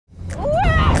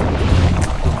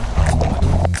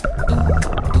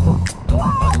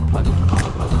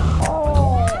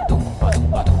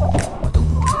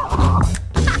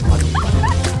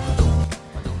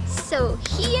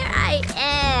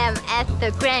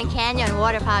Grand Canyon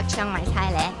Water Park, Chiangmai,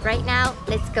 Thailand. Right now,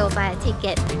 let's go buy a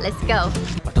ticket. Let's go.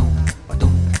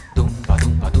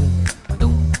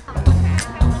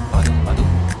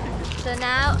 So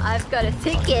now I've got a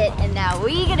ticket and now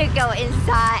we're gonna go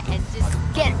inside and just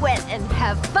get wet and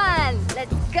have fun.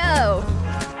 Let's go.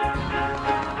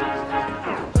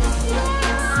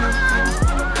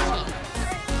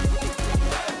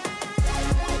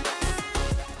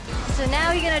 So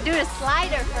now we're gonna do the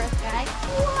slider first, guys.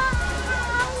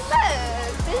 Wow, look,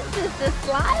 this is the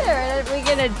slider that we're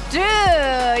gonna do.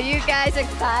 You guys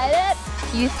excited?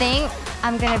 You think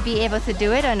I'm gonna be able to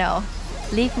do it or no?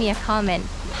 Leave me a comment.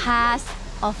 Pass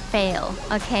or fail,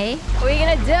 okay? We're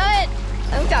gonna do it.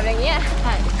 I'm coming, yeah.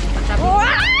 Wow!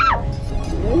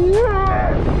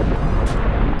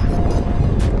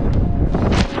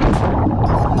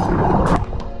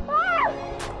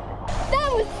 That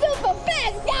was super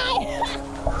fast, guys!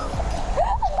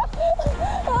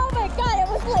 Oh my god, it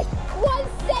was like 1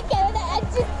 second and I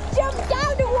just jumped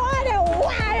down the water.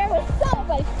 Wow, that was so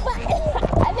much fun.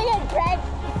 I think I drank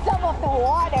some of the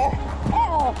water.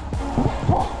 Ew.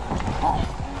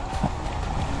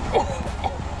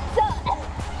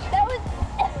 So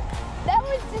that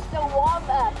was just a warm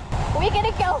up. We're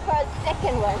gonna go for a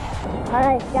second one.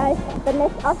 Alright guys, the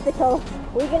next obstacle,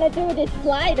 we're gonna do this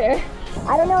slider.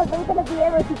 I don't know if I'm gonna be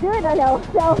able to do it or no,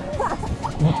 so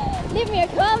leave me a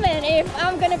comment if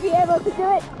I'm gonna be able to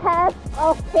do it, pass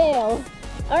or fail.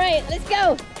 Alright, let's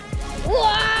go.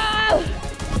 Whoa!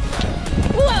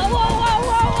 Whoa, whoa, whoa,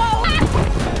 whoa, whoa!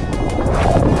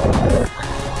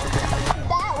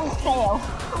 That was fail.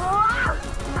 Wow!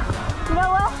 You know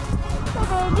what?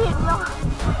 Maybe I need no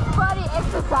body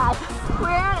exercise.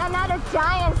 We're on another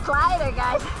giant slider,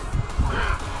 guys.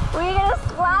 We're gonna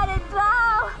slide it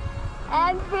down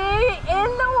and be in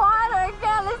the water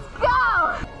again. Let's go!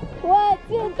 1,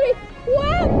 2, 3,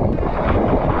 whoa!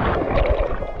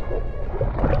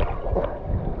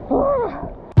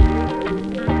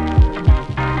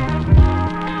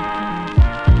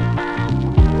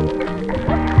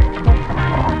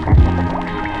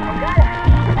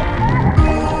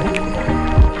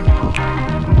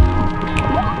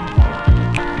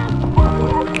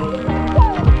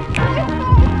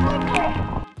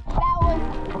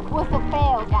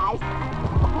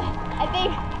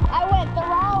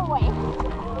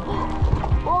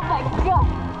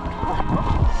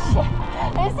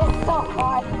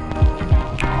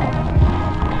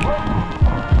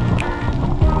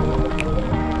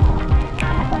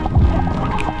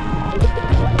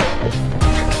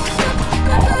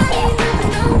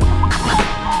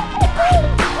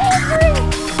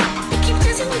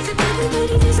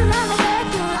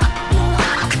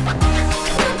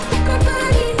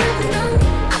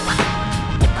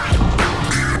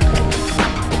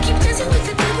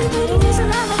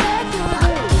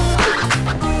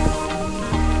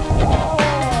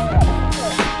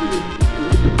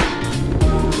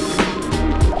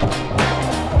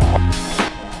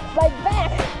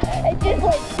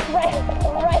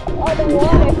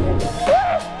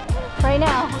 Right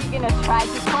now, we're gonna try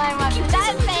to climb up to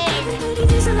that thing.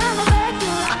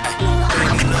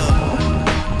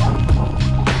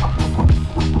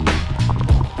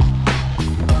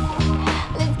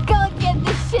 Let's go get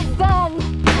this shit done.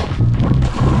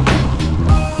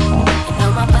 You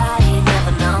know my body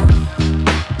never known.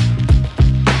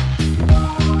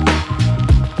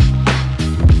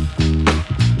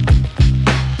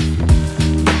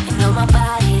 You know my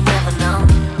body never known.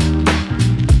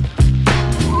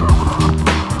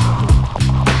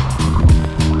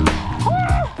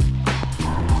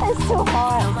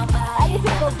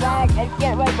 And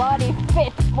get my body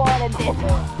fit more than this.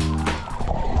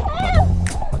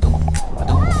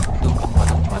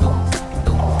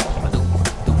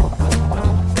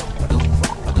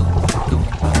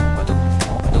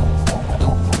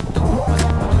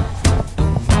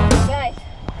 Guys,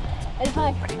 it's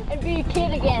fine. I'd be a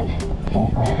kid again.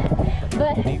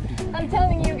 But I'm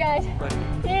telling you guys,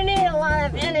 you need a lot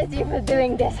of energy for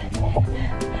doing this.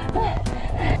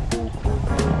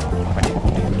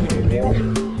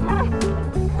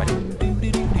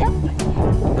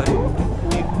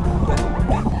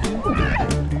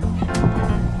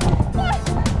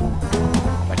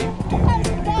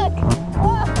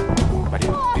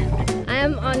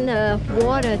 I'm on the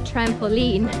water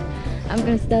trampoline. I'm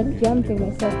gonna start jumping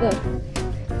myself up.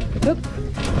 Hoop,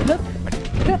 hoop,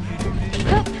 hoop,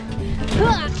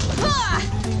 hoop,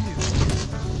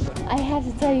 I have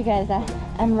to tell you guys that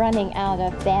I'm running out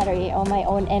of battery on my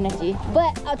own energy,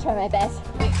 but I'll try my best.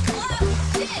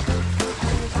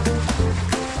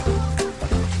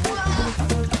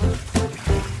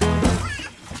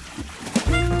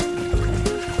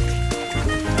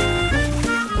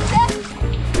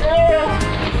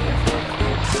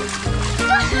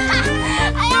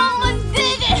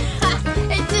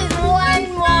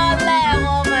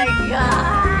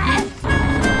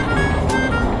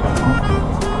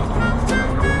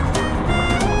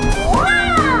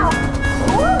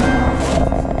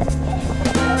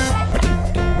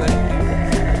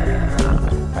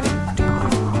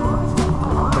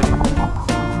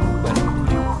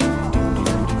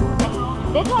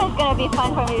 This one is gonna be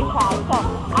fun for me to try. So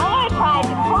I'm gonna try to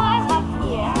climb up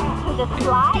here to the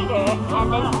slider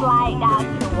and then slide down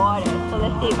to the water. So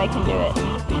let's see if I can do it.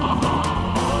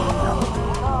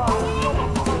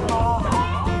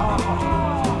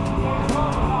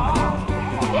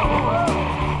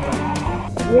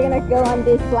 We're gonna go on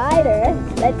this slider.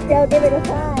 Let's go give it a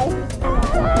try.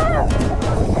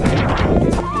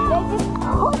 They just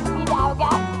pushed me down,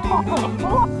 guys.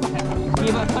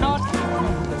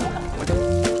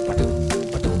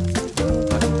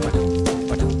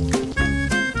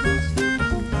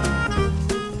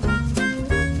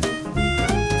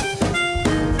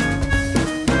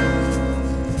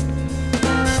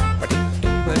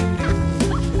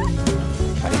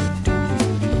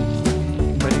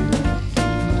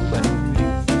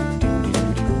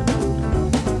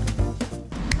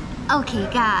 Okay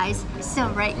guys, so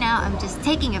right now I'm just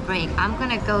taking a break. I'm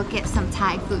gonna go get some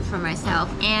Thai food for myself,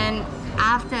 and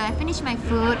after I finish my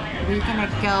food, we're gonna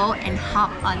go and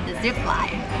hop on the zip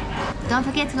line. Don't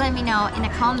forget to let me know in the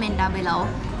comment down below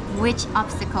which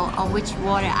obstacle or which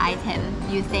water item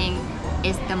you think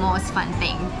is the most fun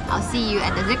thing. I'll see you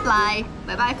at the zip line.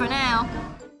 Bye bye for now.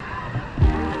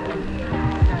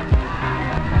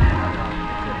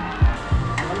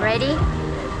 Ready?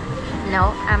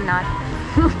 No, I'm not.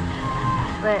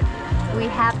 But we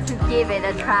have to give it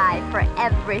a try for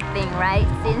everything, right?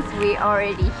 Since we're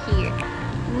already here.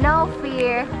 No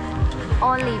fear,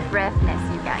 only breathness,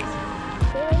 you guys.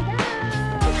 Here we go!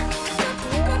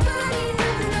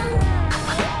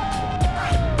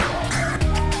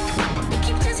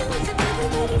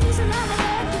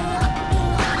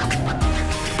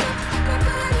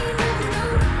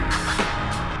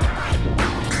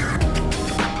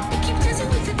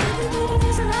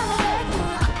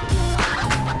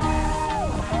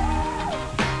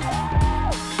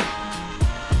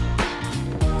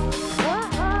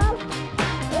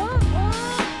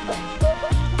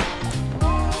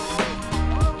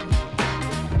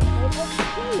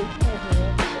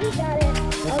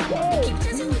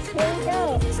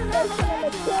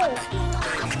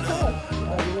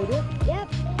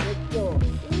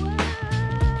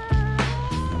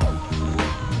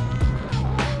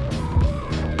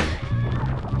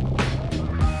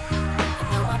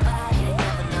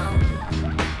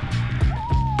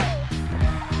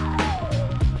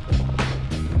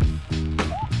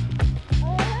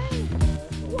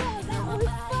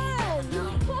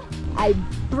 I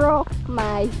broke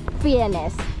my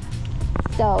fearness.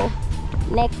 So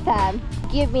next time,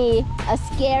 give me a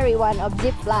scary one of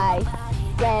zip line,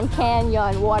 Grand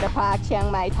Canyon Water Park,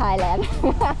 Chiang Mai, Thailand.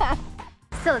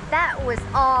 So that was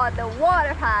all the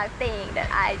water park thing that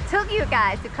I took you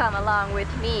guys to come along with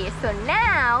me. So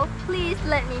now, please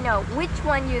let me know which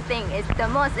one you think is the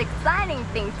most exciting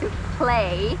thing to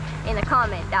play in the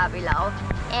comment down below.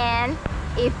 And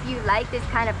if you like this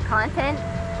kind of content,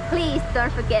 please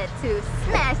don't forget to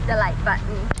smash the like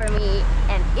button for me.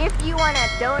 And if you want to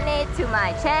donate to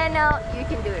my channel, you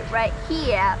can do it right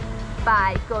here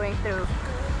by going through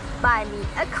Buy Me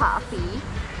a Coffee.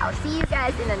 I'll see you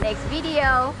guys in the next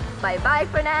video. Bye bye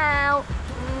for now.